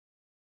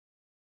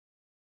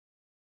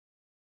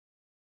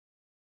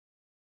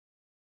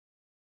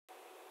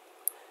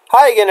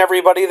Hi again,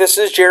 everybody. This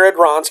is Jared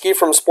Ronsky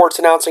from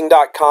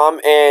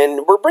sportsannouncing.com,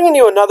 and we're bringing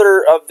you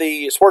another of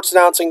the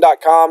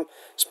sportsannouncing.com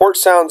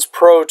Sports Sounds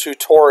Pro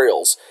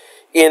tutorials.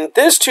 In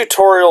this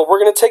tutorial, we're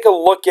going to take a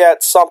look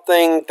at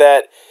something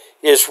that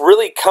is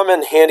really come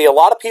in handy. A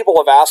lot of people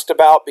have asked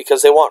about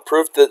because they want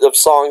proof of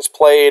songs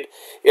played.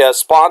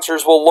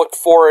 Sponsors will look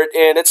for it,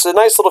 and it's a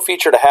nice little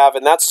feature to have,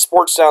 and that's the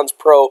Sports Sounds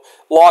Pro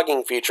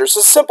logging feature. It's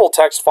a simple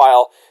text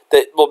file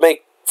that will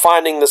make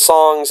finding the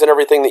songs and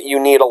everything that you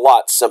need a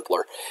lot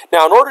simpler.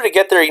 Now, in order to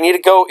get there, you need to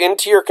go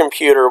into your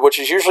computer, which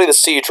is usually the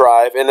C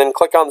drive, and then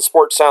click on the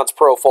Sports Sounds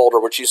Pro folder,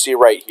 which you see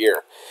right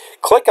here.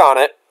 Click on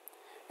it,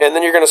 and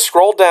then you're going to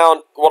scroll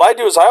down. What I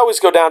do is I always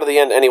go down to the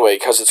end anyway,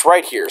 because it's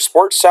right here,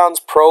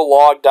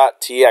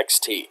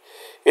 sportssoundsprolog.txt.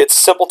 It's a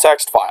simple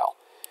text file.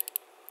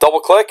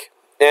 Double-click,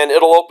 and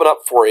it'll open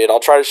up for you, and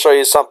I'll try to show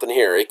you something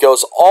here. It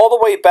goes all the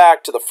way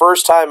back to the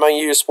first time I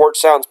used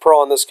Sports Sounds Pro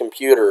on this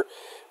computer,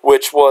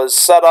 which was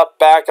set up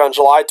back on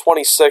July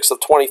 26th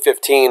of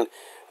 2015,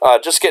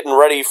 just getting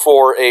ready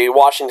for a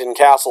Washington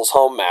Castles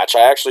home match. I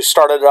actually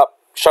started it up,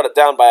 shut it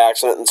down by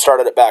accident, and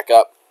started it back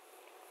up.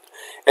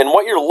 And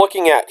what you're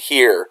looking at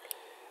here,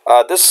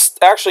 this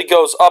actually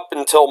goes up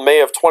until May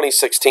of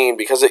 2016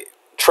 because it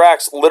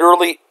tracks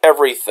literally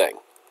everything.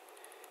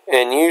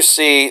 And you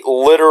see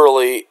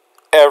literally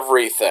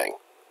everything.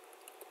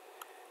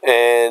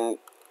 And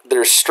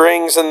there's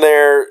strings in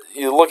there.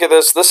 You look at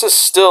this, this is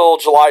still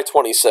July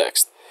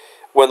 26th.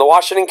 When the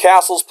Washington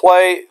Castles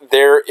play,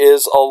 there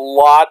is a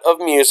lot of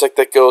music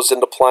that goes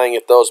into playing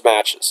at those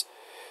matches.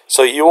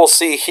 So you will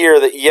see here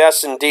that,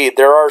 yes, indeed,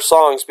 there are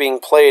songs being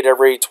played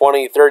every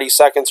 20, 30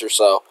 seconds or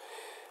so.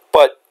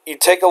 But you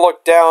take a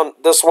look down,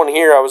 this one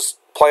here, I was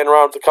playing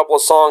around with a couple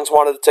of songs,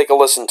 wanted to take a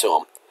listen to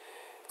them.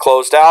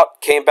 Closed out,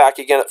 came back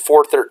again at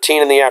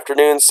 4:13 in the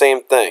afternoon,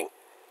 same thing.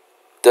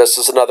 This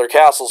is another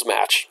Castles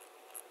match.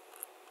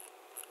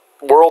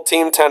 World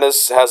Team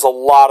Tennis has a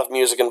lot of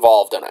music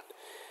involved in it.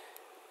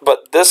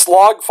 But this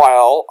log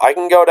file, I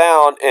can go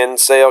down and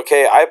say,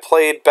 okay, I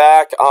played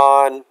back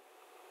on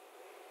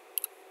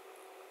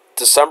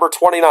December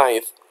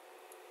 29th.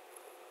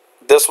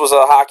 This was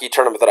a hockey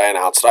tournament that I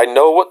announced. I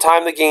know what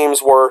time the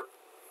games were.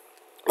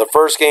 The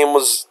first game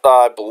was,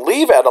 I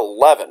believe, at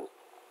 11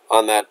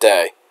 on that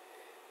day.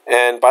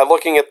 And by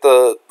looking at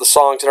the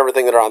songs and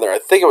everything that are on there, I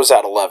think it was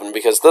at 11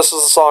 because this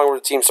is the song where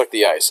the team took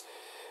the ice.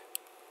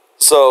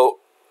 So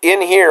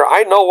in here,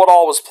 I know what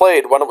all was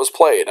played when it was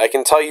played. I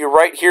can tell you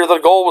right here the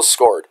goal was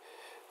scored.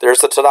 There's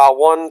the ta-da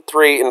 1,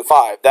 3, and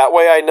 5. That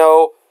way I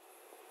know,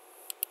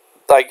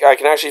 I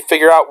can actually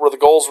figure out where the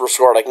goals were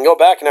scored. I can go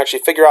back and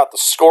actually figure out the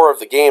score of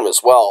the game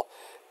as well,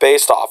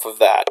 based off of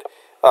that.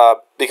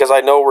 Because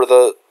I know where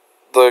the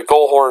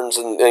goal horns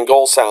and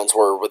goal sounds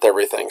were with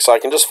everything. So I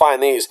can just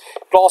find these.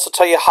 It'll also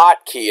tell you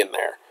hotkey in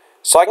there.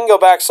 So I can go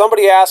back.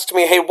 Somebody asked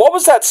me, hey, what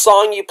was that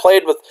song you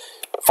played with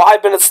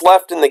 5 minutes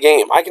left in the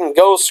game? I can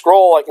go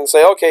scroll. I can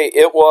say, okay,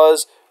 it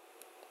was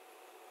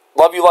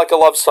Love You Like a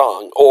Love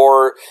Song,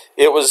 or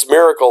it was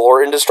Miracle,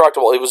 or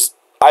Indestructible.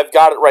 I've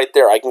got it right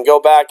there. I can go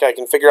back. I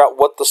can figure out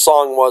what the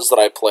song was that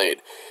I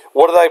played.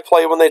 What did I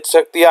play when they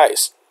took the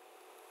ice?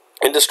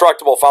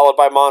 Indestructible followed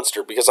by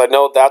Monster, because I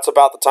know that's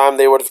about the time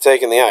they would have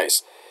taken the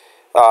ice.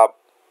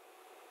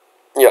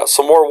 Yeah,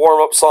 some more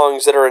warm-up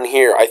songs that are in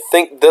here. I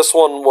think this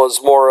one was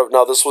more of,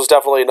 no, this was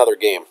definitely another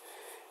game.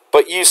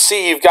 But you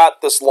see you've got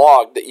this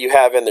log that you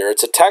have in there.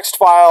 It's a text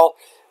file.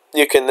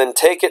 You can then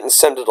take it and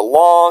send it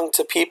along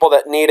to people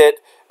that need it.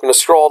 I'm going to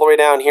scroll all the way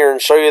down here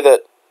and show you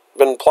that I've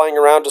been playing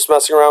around, just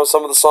messing around with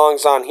some of the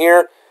songs on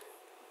here.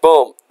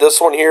 Boom. This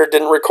one here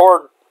didn't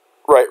record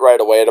right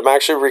away. I'm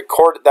actually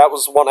recorded. That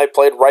was one I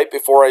played right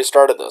before I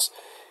started this.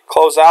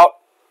 Close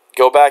out.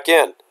 Go back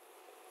in.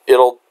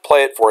 It'll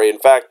play it for you. In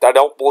fact, I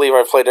don't believe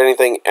I played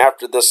anything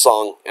after this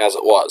song as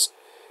it was.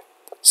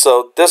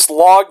 So this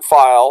log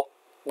file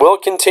will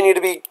continue to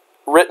be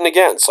written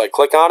again. So I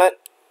click on it.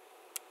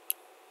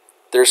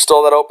 There's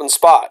still that open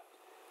spot.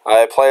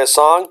 I play a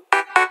song.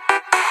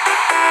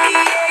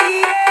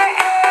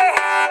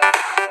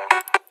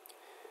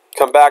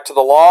 Come back to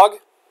the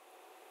log.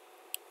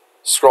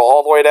 Scroll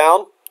all the way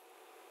down.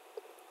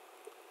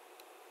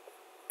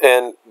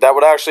 And that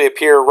would actually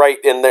appear right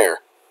in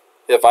there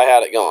if I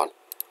had it gone.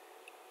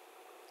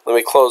 Let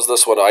me close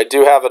this one. I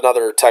do have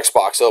another text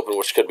box open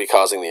which could be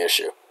causing the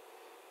issue.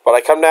 But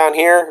I come down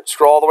here,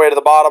 scroll all the way to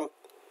the bottom.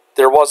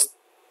 There was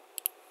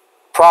a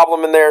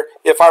problem in there.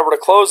 If I were to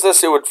close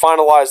this, it would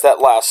finalize that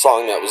last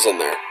song that was in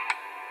there.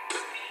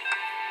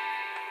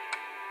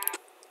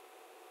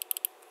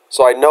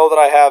 So I know that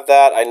I have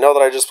that. I know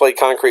that I just played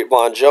Concrete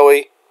Blonde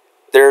Joey.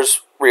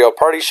 There's Rio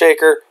Party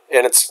Shaker,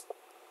 and it's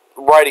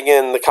writing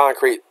in the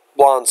Concrete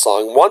Blonde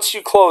song. Once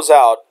you close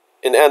out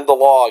and end the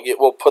log, it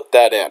will put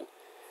that in.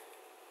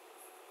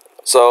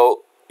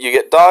 So you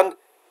get done,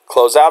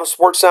 close out of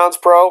Sports Sounds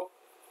Pro.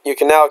 You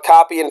can now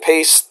copy and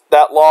paste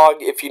that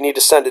log if you need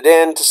to send it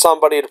in to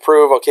somebody to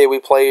prove, okay, we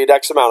played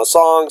X amount of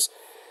songs.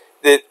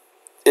 It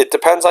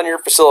depends on your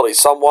facility.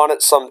 Some want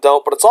it, some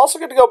don't. But it's also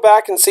good to go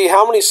back and see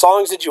how many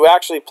songs did you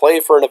actually play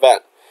for an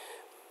event.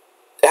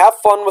 have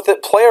fun with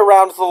it, play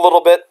around with it a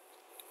little bit,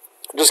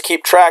 just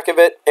keep track of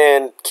it,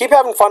 and keep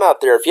having fun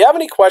out there. If you have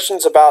any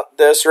questions about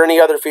this or any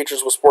other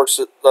features with Sports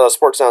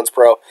Announce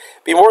Pro,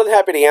 be more than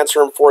happy to answer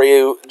them for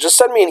you. Just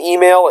send me an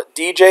email at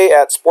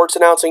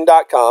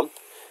dj@sportsannouncing.com.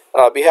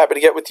 Be happy to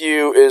get with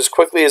you as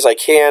quickly as I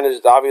can.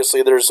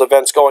 Obviously, there's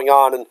events going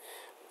on, and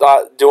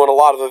doing a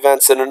lot of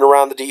events in and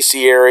around the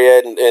D.C.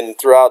 area and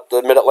throughout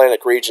the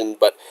Mid-Atlantic region.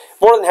 But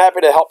more than happy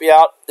to help you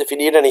out if you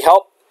need any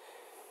help.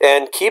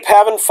 And keep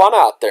having fun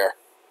out there.